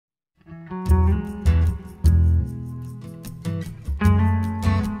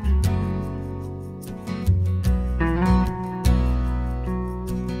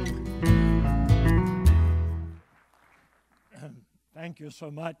you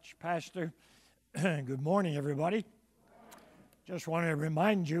so much, Pastor. Good morning, everybody. Just want to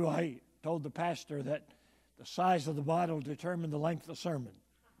remind you, I told the pastor that the size of the bottle determined the length of the sermon.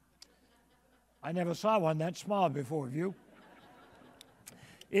 I never saw one that small before of you.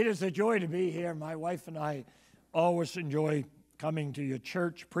 It is a joy to be here. My wife and I always enjoy coming to your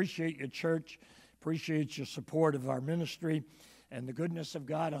church. Appreciate your church. Appreciate your support of our ministry and the goodness of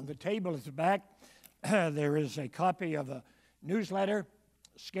God. On the table at the back, there is a copy of a newsletter,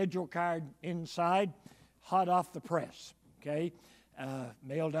 schedule card inside, hot off the press, okay?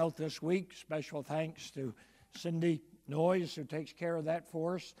 Mailed out this week. Special thanks to Cindy Noyes, who takes care of that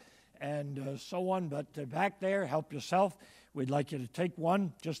for us, and so on. But back there, help yourself. We'd like you to take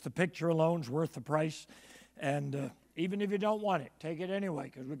one. Just the picture alone's worth the price. And even if you don't want it, take it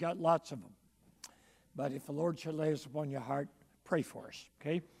anyway, because we got lots of them. But if the Lord should lay us upon your heart, pray for us,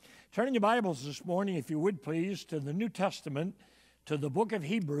 okay? Turning your Bibles this morning, if you would please, to the New Testament, to the book of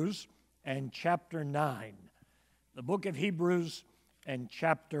Hebrews and chapter 9. The book of Hebrews and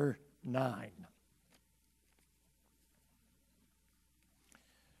chapter 9.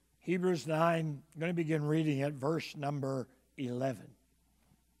 Hebrews 9, I'm going to begin reading at verse number 11.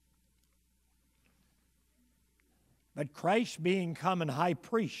 But Christ being come and high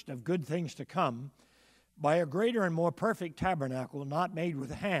priest of good things to come, by a greater and more perfect tabernacle, not made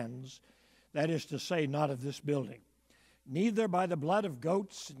with hands, that is to say, not of this building, neither by the blood of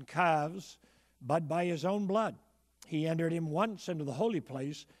goats and calves, but by his own blood. He entered him once into the holy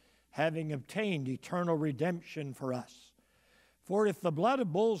place, having obtained eternal redemption for us. For if the blood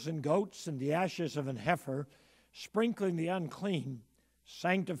of bulls and goats and the ashes of an heifer, sprinkling the unclean,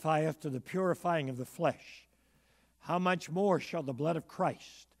 sanctifieth to the purifying of the flesh, how much more shall the blood of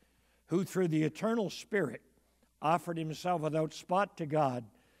Christ, who through the eternal Spirit offered himself without spot to God,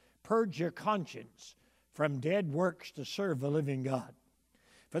 purge your conscience from dead works to serve the living God.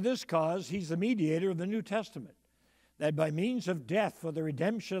 For this cause he's the mediator of the New Testament, that by means of death for the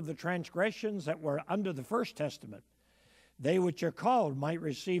redemption of the transgressions that were under the first testament, they which are called might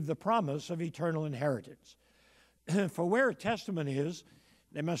receive the promise of eternal inheritance. For where a testament is,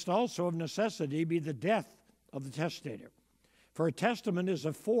 there must also of necessity be the death of the testator. For a testament is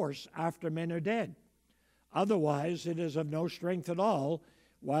of force after men are dead. Otherwise it is of no strength at all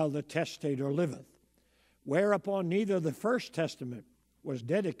while the testator liveth. Whereupon neither the first testament was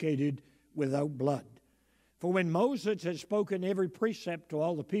dedicated without blood. For when Moses had spoken every precept to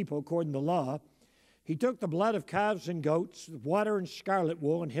all the people according to the law, he took the blood of calves and goats, water and scarlet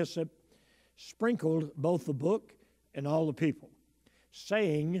wool and hyssop, sprinkled both the book and all the people,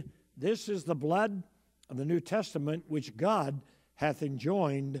 saying, This is the blood of the New Testament, which God hath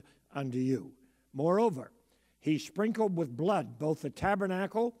enjoined unto you. Moreover, he sprinkled with blood both the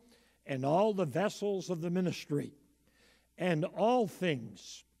tabernacle and all the vessels of the ministry. And all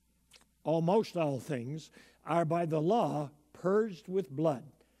things, almost all things, are by the law purged with blood.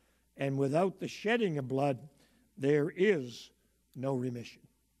 And without the shedding of blood, there is no remission.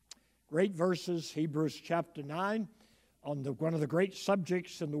 Great verses, Hebrews chapter 9, on one of the great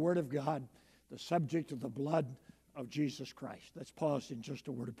subjects in the Word of God, the subject of the blood of Jesus Christ. Let's pause in just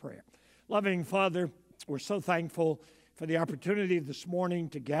a word of prayer. Loving Father, we're so thankful for the opportunity this morning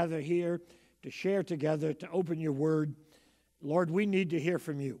to gather here, to share together, to open your word. Lord, we need to hear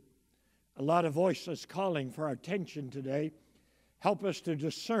from you. A lot of voices calling for our attention today. Help us to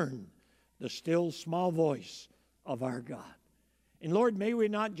discern the still small voice of our God. And Lord, may we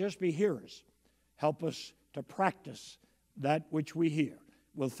not just be hearers. Help us to practice that which we hear.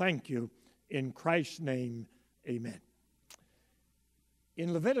 We'll thank you. In Christ's name, amen.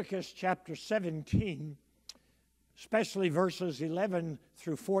 In Leviticus chapter 17, especially verses 11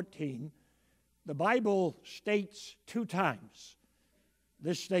 through 14, the Bible states two times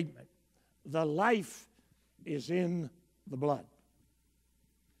this statement: the life is in the blood.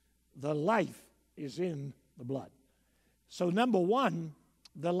 The life is in the blood. So number one,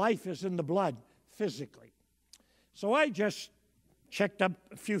 the life is in the blood physically. So I just checked up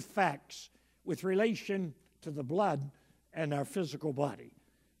a few facts with relation to the blood and our physical body.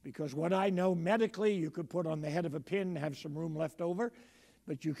 Because what I know medically, you could put on the head of a pin and have some room left over,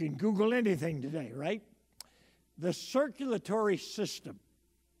 but you can Google anything today, right? The circulatory system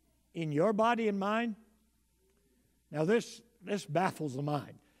in your body and mine, now this baffles the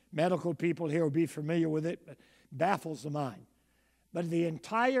mind. Medical people here will be familiar with it, but baffles the mind. But the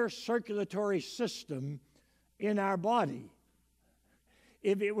entire circulatory system in our body,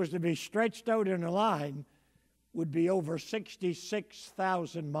 if it was to be stretched out in a line, would be over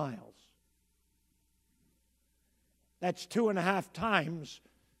 66,000 miles. That's 2.5 times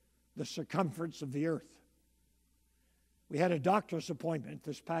the circumference of the earth. We had a doctor's appointment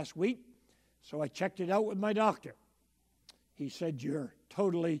this past week, so I checked it out with my doctor. He said, "You're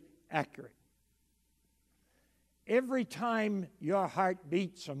totally accurate." Every time your heart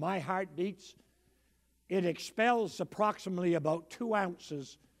beats or my heart beats, it expels approximately about 2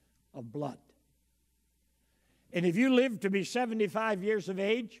 ounces of blood. And if you live to be 75 years of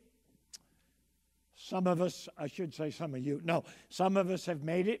age, some of us, I should say some of you, no, some of us have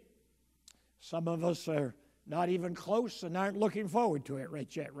made it. Some of us are not even close and aren't looking forward to it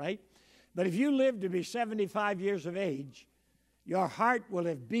right yet, right? But if you live to be 75 years of age, your heart will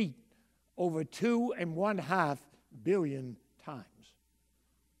have beat over 2.5 billion times.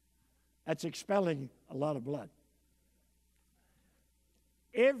 That's expelling a lot of blood.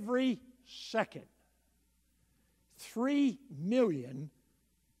 Every second, 3 million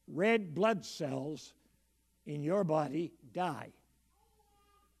red blood cells in your body die,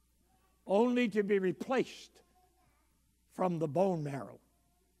 only to be replaced from the bone marrow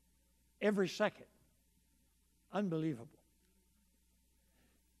every second. Unbelievable.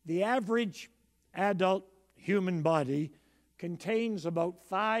 The average adult human body contains about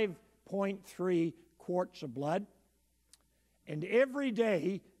 5.3 quarts of blood, and every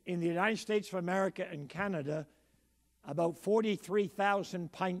day in the United States of America and Canada, about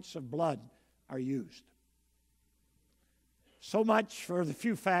 43,000 pints of blood are used. So much for the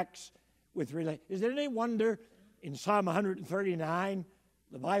few facts with relation. Is it any wonder in Psalm 139,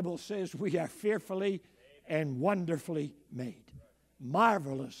 the Bible says we are fearfully and wonderfully made.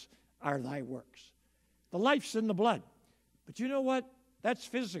 Marvelous are thy works. The life's in the blood. But you know what? That's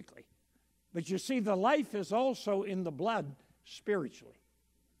physically. But you see, the life is also in the blood spiritually.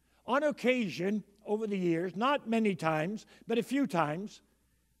 On occasion, over the years, not many times, but a few times,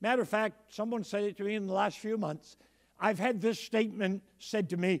 matter of fact, someone said it to me in the last few months, I've had this statement said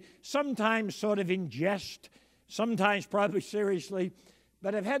to me, sometimes sort of in jest, sometimes probably seriously,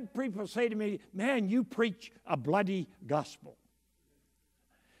 but I've had people say to me, "Man, you preach a bloody gospel."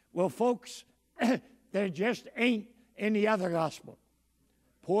 Well, folks, there just ain't any other gospel.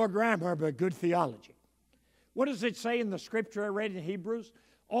 Poor grammar, but good theology. What does it say in the scripture I read in Hebrews?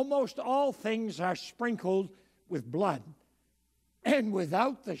 Almost all things are sprinkled with blood, and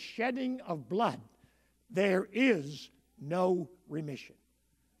without the shedding of blood, there is no remission.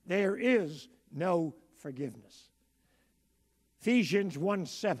 There is no forgiveness. Ephesians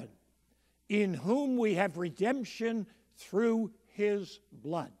 1:7, in whom we have redemption through his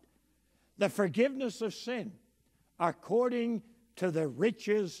blood, the forgiveness of sin, according to the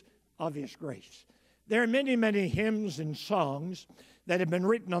riches of his grace. There are many, many hymns and songs that have been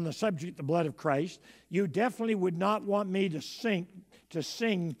written on the subject of the blood of Christ. You definitely would not want me to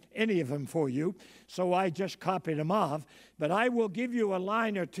sing any of them for you, so I just copied them off. But I will give you a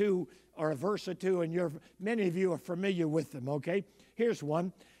line or two or a verse or two, and many of you are familiar with them, okay? Here's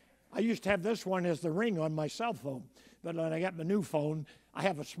one. I used to have this one as the ring on my cell phone, but when I got my new phone, I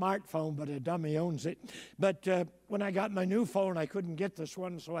have a smartphone, but a dummy owns it. But when I got my new phone, I couldn't get this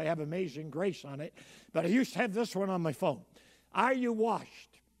one, so I have Amazing Grace on it. But I used to have this one on my phone. Are you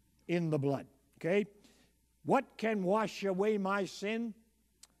washed in the blood? Okay? What can wash away my sin?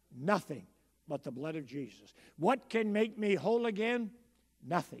 Nothing but the blood of Jesus. What can make me whole again?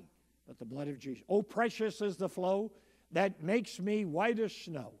 Nothing but the blood of Jesus. Oh, precious is the flow that makes me white as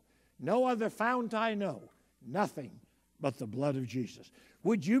snow. No other fount I know. Nothing but the blood of Jesus.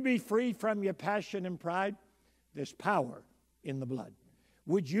 Would you be free from your passion and pride? There's power in the blood.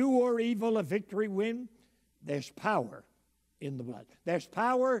 Would you or evil a victory win? There's power in the blood. There's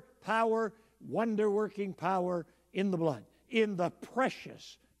power, wonder-working power in the blood, in the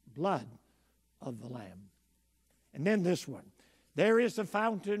precious blood of the Lamb. And then this one. There is a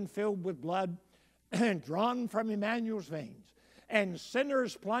fountain filled with blood drawn from Emmanuel's veins, and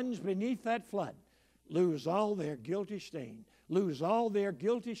sinners plunge beneath that flood, lose all their guilty stain, lose all their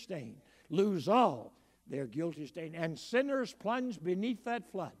guilty stain, lose all their guilty stain. And sinners plunge beneath that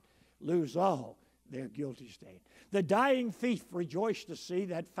flood, lose all their guilty stain. The dying thief rejoiced to see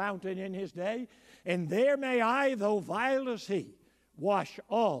that fountain in his day, and there may I, though vile as he, wash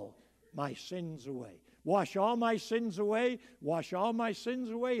all my sins away. Wash all my sins away, wash all my sins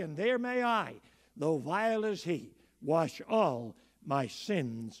away, and there may I, though vile as he, wash all my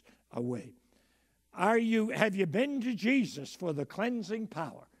sins away. Have you been to Jesus for the cleansing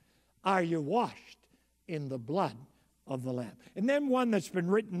power? Are you washed in the blood of the Lamb? And then one that's been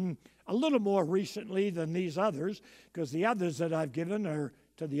written a little more recently than these others, because the others that I've given are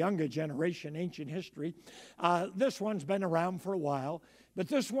to the younger generation, ancient history. This one's been around for a while, but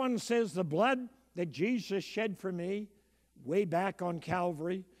this one says, the blood that Jesus shed for me way back on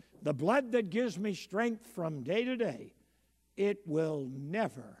Calvary, the blood that gives me strength from day to day, it will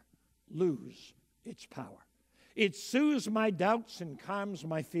never lose its power. It soothes my doubts and calms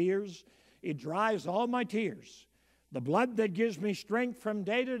my fears. It dries all my tears. The blood that gives me strength from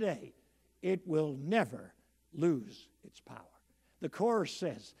day to day, it will never lose its power. The chorus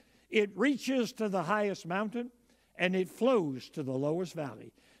says, it reaches to the highest mountain and it flows to the lowest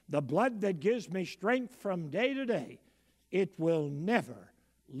valley. The blood that gives me strength from day to day, it will never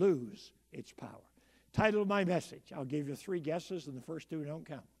lose its power. Title of my message, I'll give you 3 guesses and the first 2 don't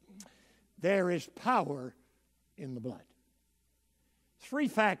count. There is power in the blood. 3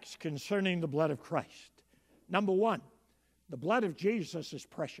 facts concerning the blood of Christ. Number 1, the blood of Jesus is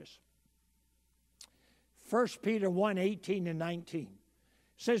precious. 1 Peter 1:18 and 19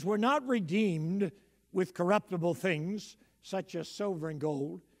 says, we're not redeemed with corruptible things, such as silver and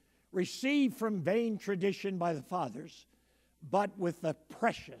gold, received from vain tradition by the fathers, but with the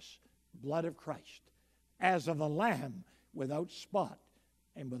precious blood of Christ, as of a lamb without spot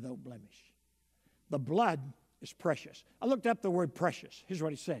and without blemish. The blood is precious. I looked up the word precious. Here's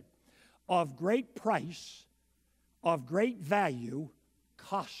what he said. Of great price, of great value,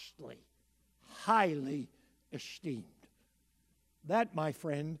 costly, highly esteemed. That, my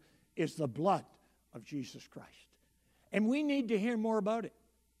friend, is the blood of Jesus Christ. And we need to hear more about it.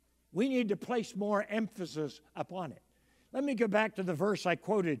 We need to place more emphasis upon it. Let me go back to the verse I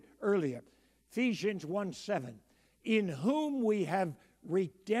quoted earlier, Ephesians 1:7, in whom we have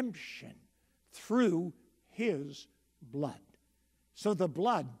redemption through his blood. So the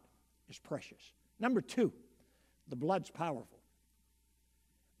blood is precious. Number 2, the blood's powerful.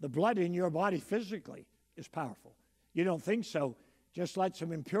 The blood in your body physically is powerful. You don't think so? Just let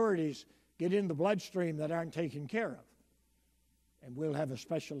some impurities get in the bloodstream that aren't taken care of. And we'll have a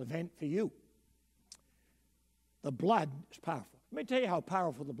special event for you. The blood is powerful. Let me tell you how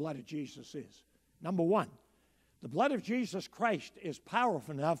powerful the blood of Jesus is. Number 1, the blood of Jesus Christ is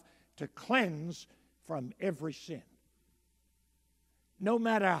powerful enough to cleanse from every sin. No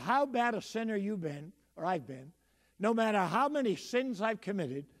matter how bad a sinner you've been, or I've been, no matter how many sins I've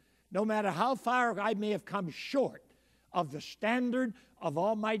committed, no matter how far I may have come short of the standard of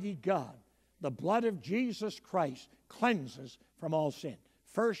Almighty God, the blood of Jesus Christ cleanses from all sin.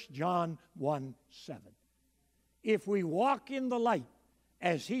 1 John 1:7. If we walk in the light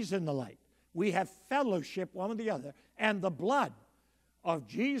as he's in the light, we have fellowship one with the other, and the blood of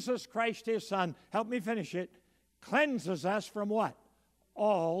Jesus Christ his Son, help me finish it, cleanses us from what?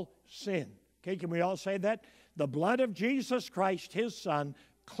 All sin. Okay, can we all say that? The blood of Jesus Christ his Son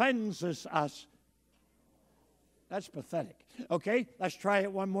cleanses us. That's pathetic. Okay, let's try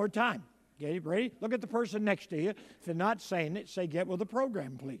it one more time. Get it ready? Look at the person next to you. If you're not saying it, say, get with the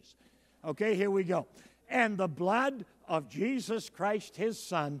program, please. Okay, here we go. And the blood of Jesus Christ, his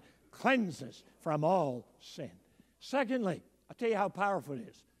Son, cleanses from all sin. Secondly, I'll tell you how powerful it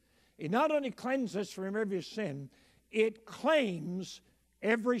is. It not only cleanses from every sin, it claims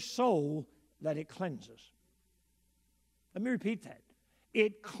every soul that it cleanses. Let me repeat that.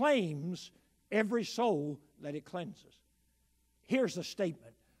 It claims every soul that it cleanses. Here's the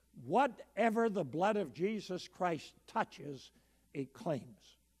statement. Whatever the blood of Jesus Christ touches, it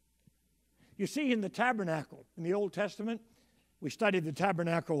claims. You see, in the tabernacle, in the Old Testament, we studied the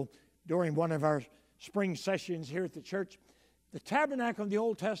tabernacle during one of our spring sessions here at the church. The tabernacle in the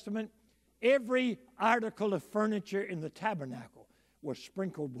Old Testament, every article of furniture in the tabernacle was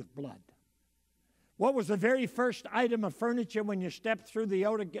sprinkled with blood. What was the very first item of furniture when you stepped through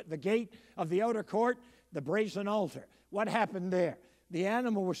the gate of the outer court? The brazen altar. What happened there? The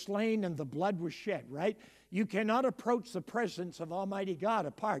animal was slain and the blood was shed, right? You cannot approach the presence of Almighty God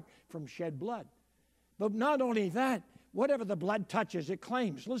apart from shed blood. But not only that, whatever the blood touches, it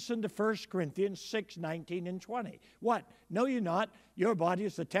claims. Listen to 1 Corinthians 6:19 and 20. What? Know you not, your body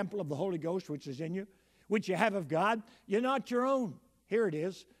is the temple of the Holy Ghost which is in you, which you have of God. You're not your own. Here it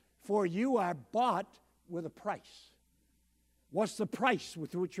is. For you are bought with a price. What's the price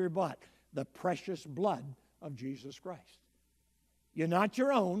with which you're bought? The precious blood of Jesus Christ. You're not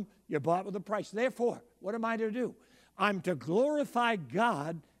your own. You're bought with a price. Therefore, what am I to do? I'm to glorify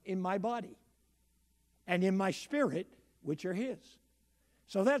God in my body and in my spirit, which are his.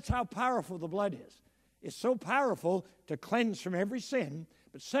 So that's how powerful the blood is. It's so powerful to cleanse from every sin.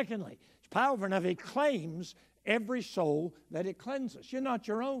 But secondly, it's powerful enough it claims every soul that it cleanses. You're not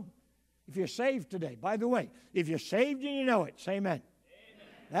your own. If you're saved today, by the way, if you're saved and you know it, say amen. Amen.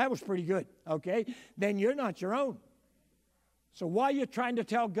 That was pretty good, okay? Then you're not your own. So why are you trying to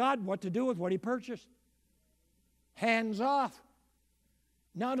tell God what to do with what he purchased? Hands off.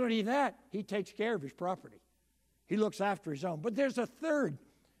 Not only that, he takes care of his property. He looks after his own. But there's a third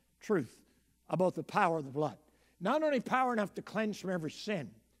truth about the power of the blood. not only power enough to cleanse from every sin,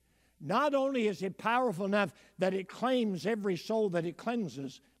 not only is it powerful enough that it claims every soul that it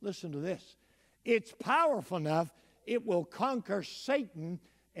cleanses, listen to this, it's powerful enough it will conquer Satan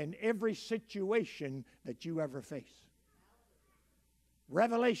in every situation that you ever face.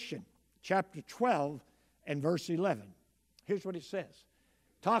 Revelation chapter 12 and verse 11. Here's what it says.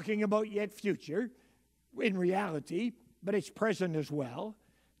 Talking about yet future, in reality, but it's present as well.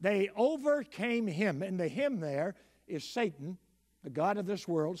 They overcame him, and the him there is Satan, the god of this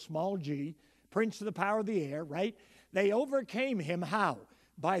world, small g, prince of the power of the air, right? They overcame him how?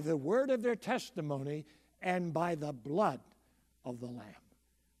 By the word of their testimony and by the blood of the Lamb.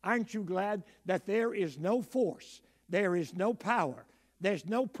 Aren't you glad that there is no force, there is no power, there's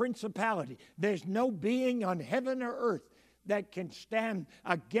no principality, there's no being on heaven or earth that can stand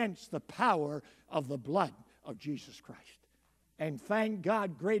against the power of the blood of Jesus Christ. And thank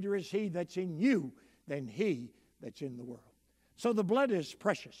God, greater is he that's in you than he that's in the world. So the blood is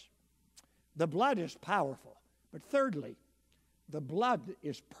precious. The blood is powerful. But thirdly, the blood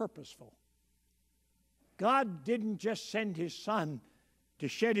is purposeful. God didn't just send his son to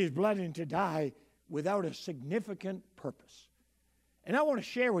shed his blood and to die without a significant purpose. And I want to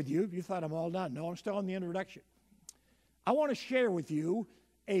share with you, you thought I'm all done. No, I'm still on the introduction. I want to share with you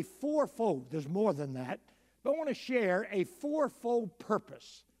a fourfold, there's more than that, but I want to share a fourfold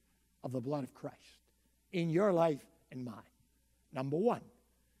purpose of the blood of Christ in your life and mine. Number one,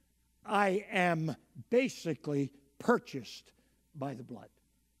 I am basically purchased by the blood.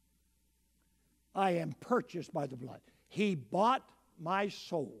 I am purchased by the blood. He bought my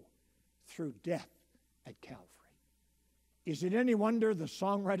soul through death at Calvary. Is it any wonder the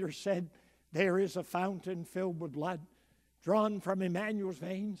songwriter said, there is a fountain filled with blood, drawn from Emmanuel's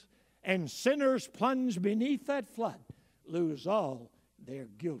veins, and sinners plunged beneath that flood lose all their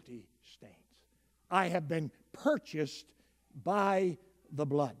guilty stains. I have been purchased by the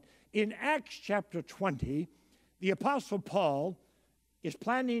blood. In Acts chapter 20, the Apostle Paul is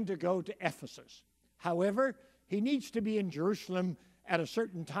planning to go to Ephesus. However, he needs to be in Jerusalem at a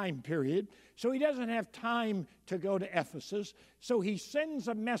certain time period, so he doesn't have time to go to Ephesus. So he sends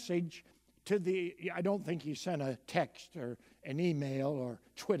a message to I don't think he sent a text or an email or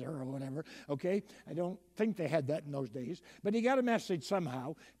Twitter or whatever, okay? I don't think they had that in those days. But he got a message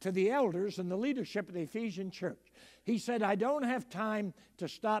somehow to the elders and the leadership of the Ephesian church. He said, I don't have time to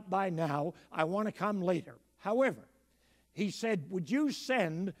stop by now. I want to come later. However, he said, would you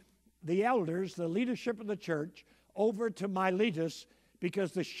send the elders, the leadership of the church, over to Miletus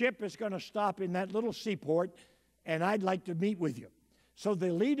because the ship is going to stop in that little seaport and I'd like to meet with you. So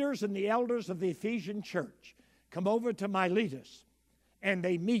the leaders and the elders of the Ephesian church come over to Miletus and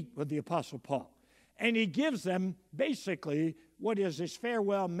they meet with the Apostle Paul. And he gives them basically what is his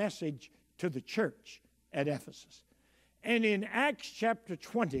farewell message to the church at Ephesus. And in Acts chapter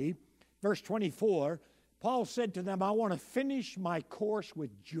 20, verse 24, Paul said to them, I want to finish my course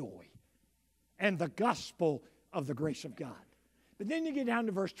with joy and the gospel of the grace of God. But then you get down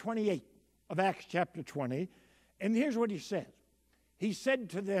to verse 28 of Acts chapter 20, and here's what he says. He said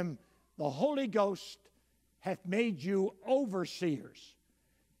to them, the Holy Ghost hath made you overseers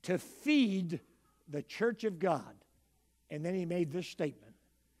to feed the church of God. And then he made this statement,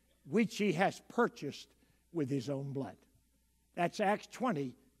 which he has purchased with his own blood. That's Acts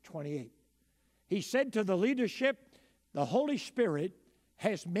 20, 28. He said to the leadership, the Holy Spirit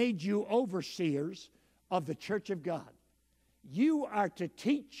has made you overseers of the church of God. You are to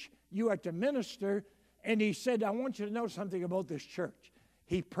teach, you are to minister, and he said, I want you to know something about this church.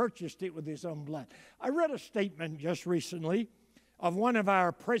 He purchased it with his own blood. I read a statement just recently of one of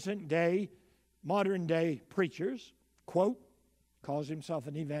our present-day, modern-day preachers, quote, calls himself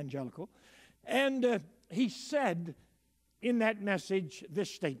an evangelical, and he said in that message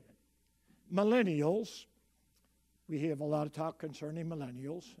this statement, millennials, we have a lot of talk concerning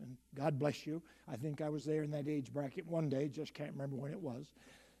millennials, and God bless you. I think I was there in that age bracket one day, just can't remember when it was.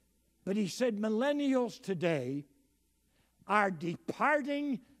 But he said millennials today are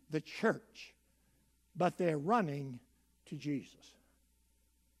departing the church, but they're running to Jesus.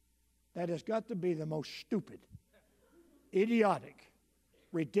 That has got to be the most stupid, idiotic,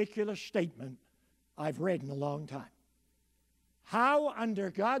 ridiculous statement I've read in a long time. How under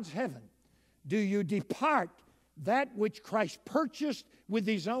God's heaven do you depart that which Christ purchased with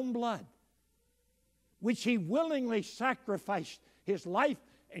his own blood, which he willingly sacrificed his life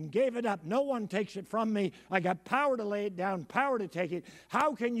and gave it up? No one takes it from me. I got power to lay it down, power to take it.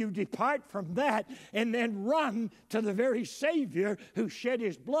 How can you depart from that and then run to the very Savior who shed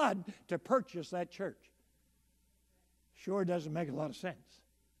his blood to purchase that church? Sure doesn't make a lot of sense.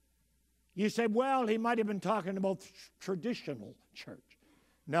 You said, well, he might have been talking about traditional church.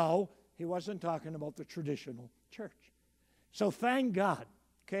 No, he wasn't talking about the traditional church. So thank God,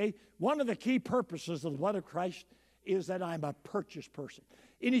 okay? One of the key purposes of the blood of Christ is that I'm a purchased person.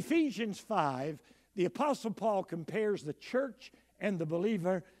 In Ephesians 5, the Apostle Paul compares the church and the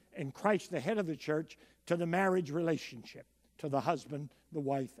believer and Christ, the head of the church, to the marriage relationship, to the husband, the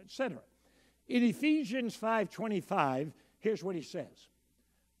wife, etc. In Ephesians 5:25, here's what he says.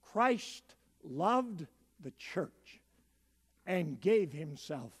 Christ loved the church and gave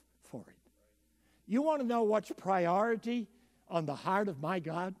himself for it. You want to know what's priority on the heart of my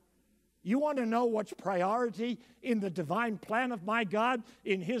God? You want to know what's priority in the divine plan of my God,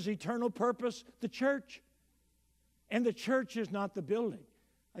 in his eternal purpose? The church. And the church is not the building.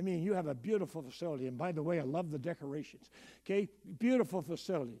 I mean, you have a beautiful facility. And by the way, I love the decorations. Okay? Beautiful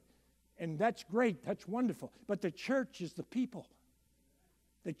facility. And that's great. That's wonderful. But the church is the people.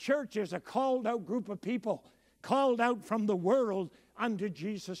 The church is a called out group of people, called out from the world unto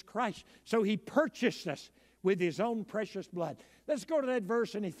Jesus Christ. So he purchased us with his own precious blood. Let's go to that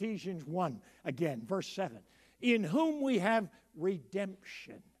verse in Ephesians 1 again, verse 7. In whom we have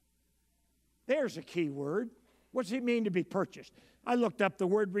redemption. There's a key word. What's it mean to be purchased? I looked up the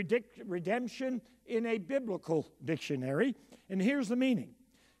word redemption in a biblical dictionary, and here's the meaning.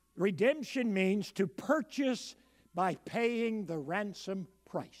 Redemption means to purchase by paying the ransom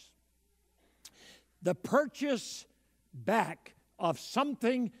price. The purchase back of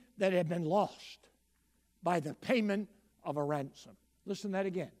something that had been lost by the payment of a ransom. Listen to that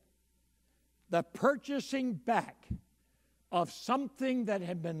again. The purchasing back of something that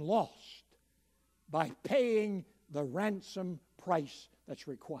had been lost by paying the ransom price that's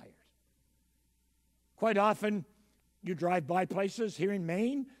required. Quite often, you drive by places here in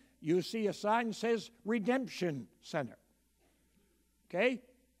Maine, you see a sign that says Redemption Center. Okay?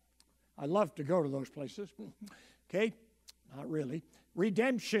 I love to go to those places. Okay? Not really.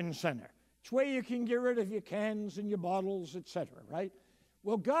 Redemption Center. It's where you can get rid of your cans and your bottles, etc., right?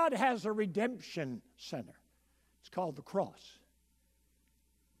 Well, God has a redemption center. It's called the cross.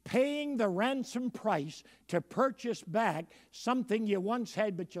 Paying the ransom price to purchase back something you once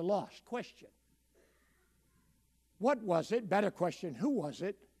had but you lost. Question. What was it? Better question, who was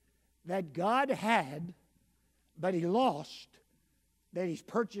it that God had but he lost that he's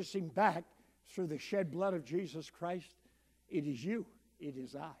purchasing back through the shed blood of Jesus Christ? It is you. It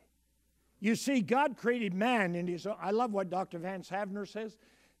is I. You see, God created man in his own. I love what Dr. Vance Havner says.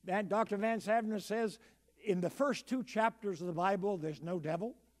 Dr. Vance Havner says, in the first 2 chapters of the Bible, there's no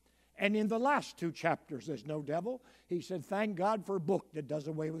devil. And in the last 2 chapters, there's no devil. He said, thank God for a book that does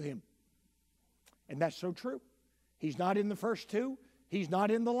away with him. And that's so true. He's not in the first 2. He's not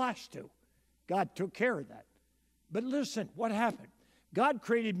in the last 2. God took care of that. But listen, what happened? God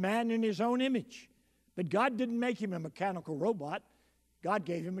created man in his own image. But God didn't make him a mechanical robot. God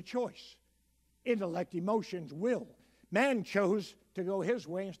gave him a choice. Intellect, emotions, will. Man chose to go his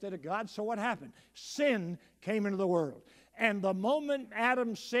way instead of God. So what happened? Sin came into the world. And the moment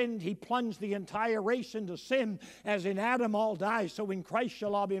Adam sinned, he plunged the entire race into sin, as in Adam all die, so in Christ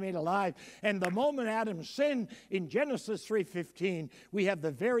shall all be made alive. And the moment Adam sinned, in Genesis 3:15, we have the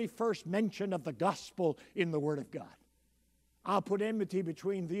very first mention of the gospel in the Word of God. I'll put enmity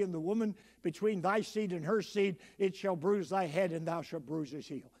between thee and the woman, between thy seed and her seed. It shall bruise thy head, and thou shalt bruise his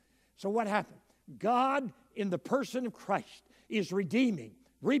heel. So what happened? God, in the person of Christ, is redeeming,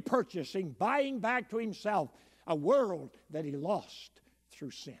 repurchasing, buying back to himself a world that he lost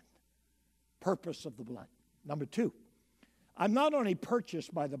through sin. Purpose of the blood. Number 2, I'm not only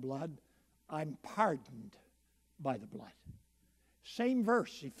purchased by the blood, I'm pardoned by the blood. Same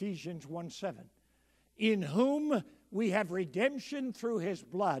verse, Ephesians 1:7. In whom we have redemption through his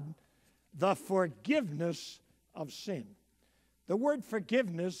blood, the forgiveness of sin. The word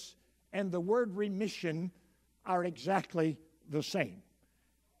forgiveness and the word remission are exactly the same.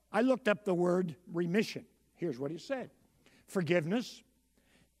 I looked up the word remission. Here's what it said. Forgiveness,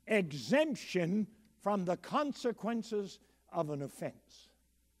 exemption from the consequences of an offense.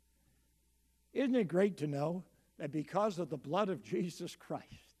 Isn't it great to know that because of the blood of Jesus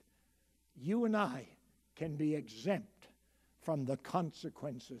Christ, you and I can be exempt from the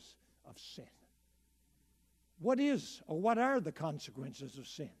consequences of sin? What are the consequences of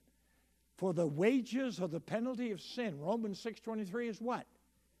sin? For the wages or the penalty of sin, Romans 6:23 is what?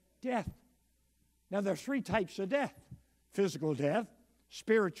 Death. Now, there are 3 types of death. Physical death,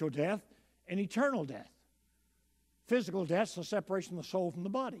 spiritual death, and eternal death. Physical death is the separation of the soul from the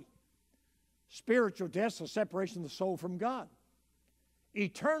body. Spiritual death is the separation of the soul from God.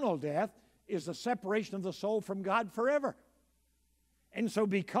 Eternal death is the separation of the soul from God forever. And so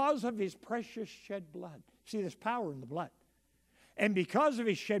because of his precious shed blood, see, there's power in the blood. And because of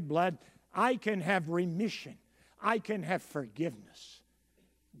his shed blood, I can have remission. I can have forgiveness.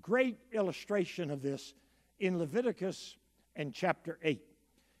 Great illustration of this in Leviticus and chapter 8.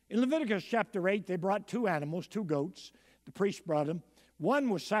 In Leviticus chapter 8, they brought 2 animals, 2 goats. The priest brought them. One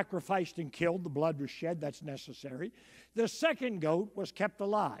was sacrificed and killed. The blood was shed. That's necessary. The second goat was kept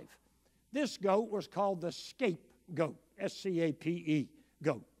alive. This goat was called the scapegoat, S-C-A-P-E,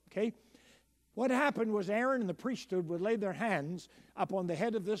 goat. Okay? What happened was Aaron and the priesthood would lay their hands up on the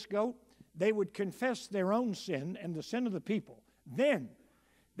head of this goat. They would confess their own sin and the sin of the people. Then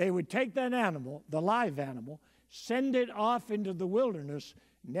they would take that animal, the live animal, send it off into the wilderness,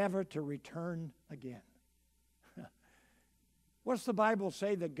 never to return again. What's the Bible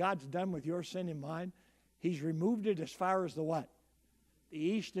say that God's done with your sin and mine? He's removed it as far as the what? The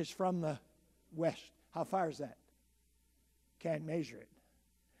east is from the west. How far is that? Can't measure it.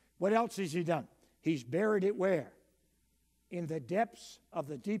 What else has he done? He's buried it where? In the depths of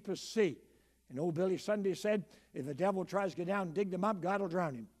the deepest sea. And old Billy Sunday said, if the devil tries to get down and dig them up, God will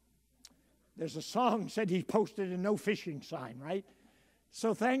drown him. There's a song said he posted a no fishing sign, right?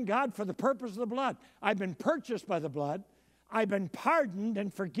 So thank God for the purpose of the blood. I've been purchased by the blood. I've been pardoned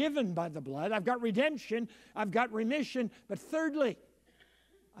and forgiven by the blood. I've got redemption. I've got remission. But thirdly,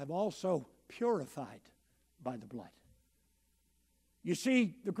 I'm also purified by the blood. You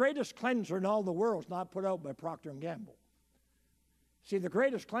see, the greatest cleanser in all the world is not put out by Procter & Gamble. See, the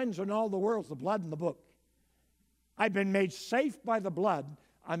greatest cleanser in all the world is the blood in the book. I've been made safe by the blood.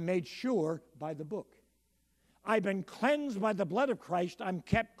 I'm made sure by the book. I've been cleansed by the blood of Christ. I'm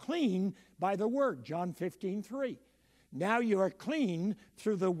kept clean by the word, John 15:3. Now you are clean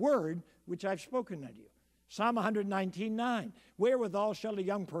through the word which I've spoken unto you. Psalm 119:9. Wherewithal shall a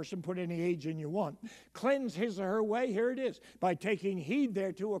young person, put any age in you want, cleanse his or her way? Here it is. By taking heed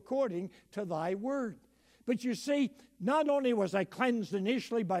thereto according to thy word. But you see, not only was I cleansed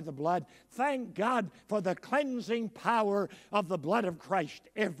initially by the blood, thank God for the cleansing power of the blood of Christ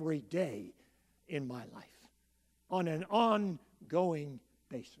every day in my life on an ongoing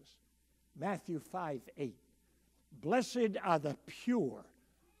basis. Matthew 5:8. Blessed are the pure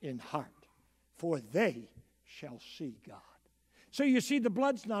in heart, for they shall see God. So you see, the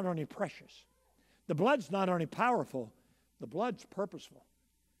blood's not only precious, the blood's not only powerful, the blood's purposeful.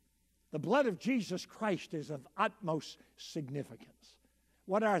 The blood of Jesus Christ is of utmost significance.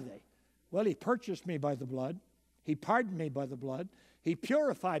 What are they? Well, he purchased me by the blood. He pardoned me by the blood. He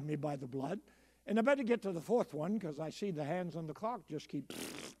purified me by the blood. And I better get to the fourth one because I see the hands on the clock just keep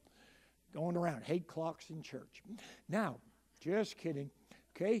going around. Hate clocks in church. Now, just kidding.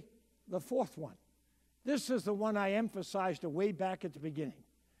 Okay, the fourth one. This is the one I emphasized way back at the beginning.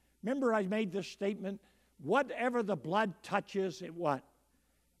 Remember I made this statement, whatever the blood touches, it what?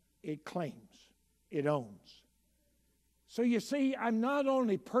 It claims, it owns. So you see, I'm not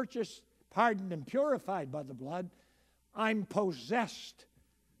only purchased, pardoned, and purified by the blood, I'm possessed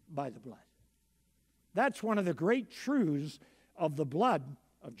by the blood. That's one of the great truths of the blood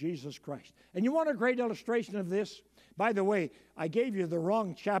of Jesus Christ. And you want a great illustration of this? By the way, I gave you the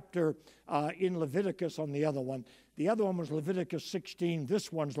wrong chapter in Leviticus on the other one. The other one was Leviticus 16.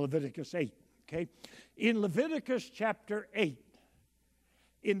 This one's Leviticus 8. Okay? In Leviticus chapter 8,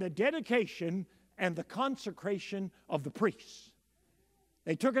 in the dedication and the consecration of the priests,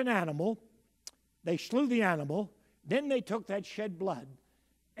 they took an animal, they slew the animal, then they took that shed blood,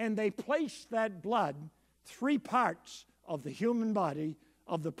 and they placed that blood, 3 parts of the human body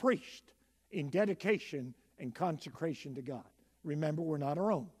of the priest, in dedication and consecration to God. Remember, we're not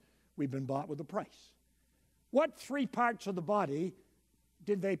our own. We've been bought with a price. What 3 parts of the body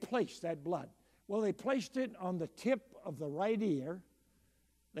did they place that blood? Well, they placed it on the tip of the right ear,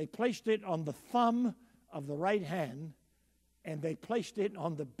 they placed it on the thumb of the right hand, and they placed it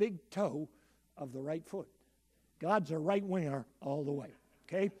on the big toe of the right foot. God's a right winger all the way,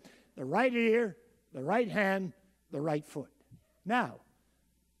 okay? The right ear, the right hand, the right foot. Now,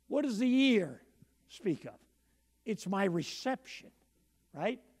 what does the ear speak of? It's my reception,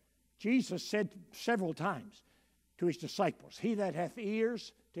 right? Jesus said several times to his disciples, he that hath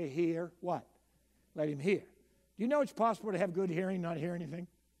ears to hear, what? Let him hear. Do you know it's possible to have good hearing, not hear anything?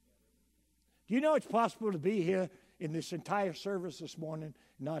 Do you know it's possible to be here in this entire service this morning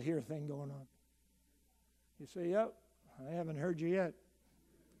and not hear a thing going on? You say, yep, I haven't heard you yet.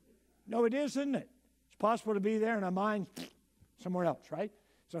 No, it is, isn't it? It's possible to be there and our mind's somewhere else, right?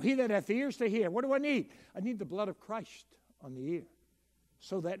 So he that hath ears to hear, what do I need? I need the blood of Christ on the ear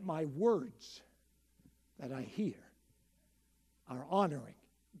so that my words that I hear are honoring,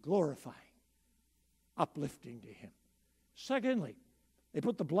 glorifying, uplifting to him. Secondly, They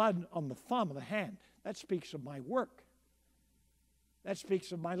put the blood on the thumb of the hand. That speaks of my work. That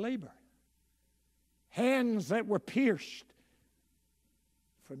speaks of my labor. Hands that were pierced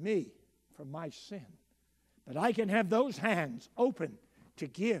for me, for my sin. But I can have those hands open to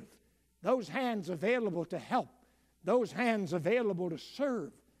give, those hands available to help, those hands available to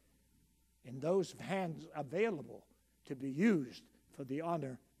serve, and those hands available to be used for the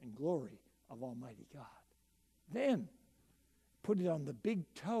honor and glory of Almighty God. Then, put it on the big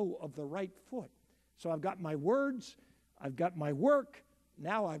toe of the right foot. So I've got my words, I've got my work,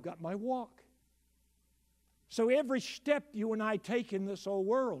 now I've got my walk. So every step you and I take in this old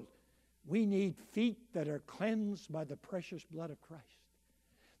world, we need feet that are cleansed by the precious blood of Christ.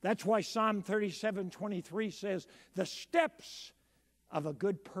 That's why Psalm 37:23 says, the steps of a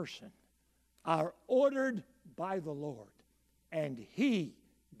good person are ordered by the Lord, and He,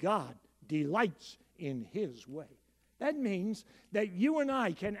 God, delights in His way. That means that you and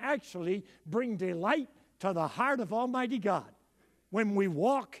I can actually bring delight to the heart of Almighty God when we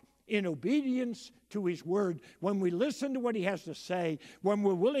walk in obedience to His Word, when we listen to what He has to say, when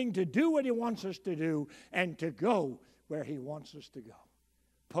we're willing to do what He wants us to do and to go where He wants us to go,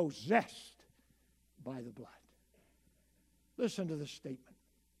 possessed by the blood. Listen to this statement.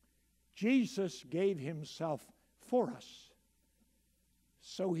 Jesus gave Himself for us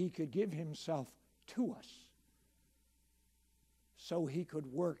so He could give Himself to us, so He could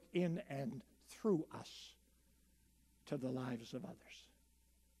work in and through us to the lives of others.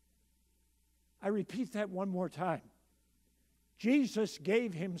 I repeat that one more time. Jesus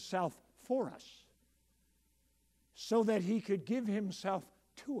gave Himself for us so that He could give Himself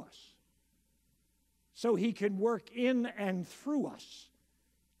to us, so He could work in and through us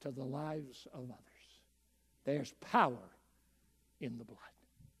to the lives of others. There's power in the blood.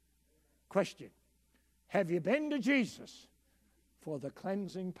 Question: have you been to Jesus for the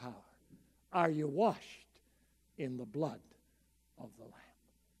cleansing power? Are you washed in the blood of the Lamb?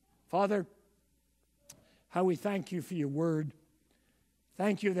 Father, how we thank You for Your word.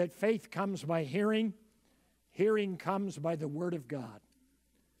 Thank You that faith comes by hearing, hearing comes by the word of God.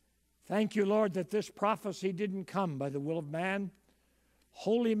 Thank You, Lord, that this prophecy didn't come by the will of man.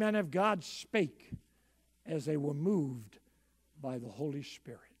 Holy men of God spake as they were moved by the Holy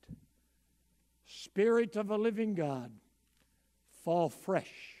Spirit. Spirit of a living God, fall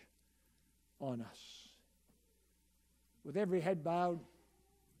fresh on us. With every head bowed,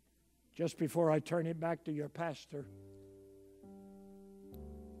 just before I turn it back to your pastor,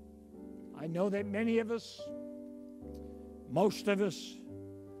 I know that many of us, most of us,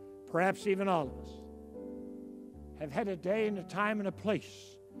 perhaps even all of us, have had a day and a time and a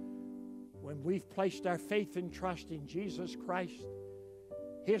place when we've placed our faith and trust in Jesus Christ,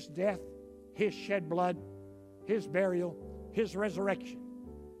 His death, His shed blood, His burial, His resurrection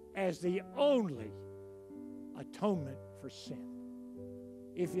as the only atonement for sin.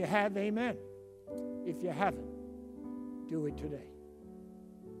 If you have, amen. If you haven't, do it today.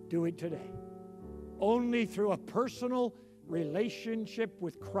 Do it today. Only through a personal relationship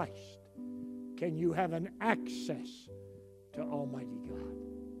with Christ can you have an access to Almighty God.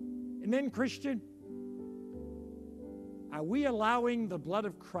 And then, Christian, are we allowing the blood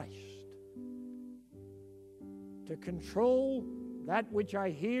of Christ to control that which I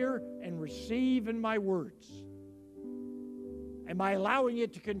hear and receive in my words? Am I allowing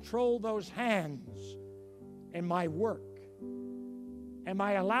it to control those hands and my work? Am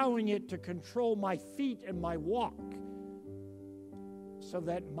I allowing it to control my feet and my walk so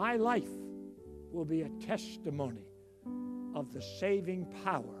that my life will be a testimony of the saving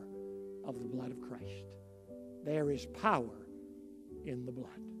power of the blood of Christ? There is power in the blood.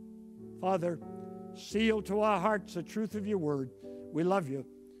 Father, seal to our hearts the truth of Your word. We love You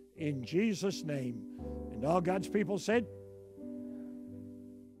in Jesus' name. And all God's people said,